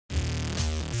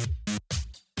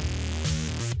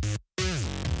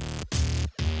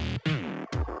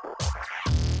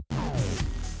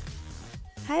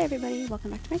Hi everybody,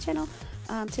 welcome back to my channel.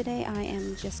 Today I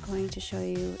am just going to show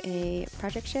you a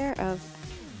project share of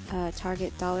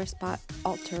Target dollar spot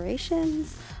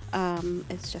alterations.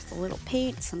 It's just a little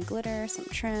paint, some glitter, some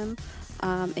trim.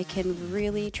 It can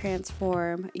really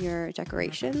transform your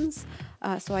decorations.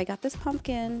 So I got this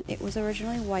pumpkin. It was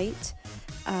originally white.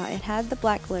 It had the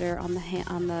black glitter on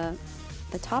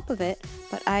the top of it,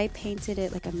 but I painted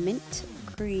it like a mint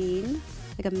green,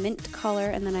 like a mint color,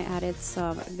 and then I added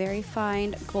some very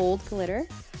fine gold glitter.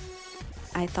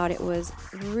 I thought it was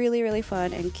really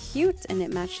fun and cute, and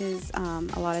it matches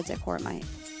a lot of decor in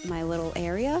my little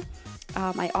area.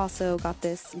 I also got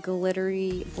this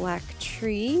glittery black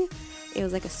tree. It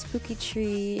was like a spooky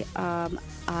tree.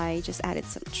 I just added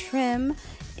some trim,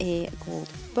 a gold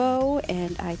bow,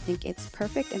 and I think it's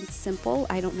perfect and simple.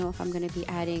 I don't know if I'm going to be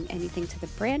adding anything to the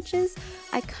branches.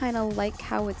 I kind of like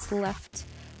how it's left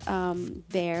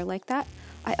there like that.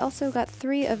 I also got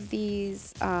 3 of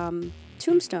these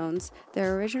tombstones.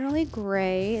 They're originally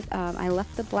gray. I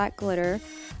left the black glitter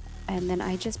and then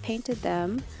I just painted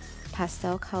them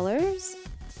pastel colors.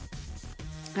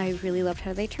 I really loved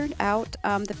how they turned out.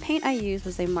 The paint I used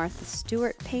was a Martha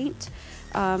Stewart paint.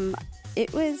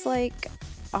 It was like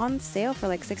on sale for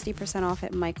like 60% off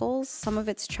at Michael's. Some of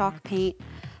it's chalk paint,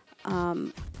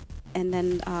 and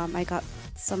then I got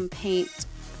some paint.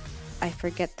 I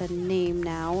forget the name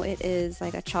now. It is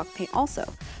like a chalk paint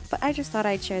also. But I just thought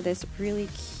I'd share this really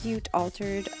cute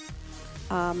altered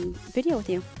video with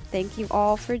you. Thank you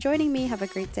all for joining me. Have a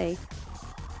great day.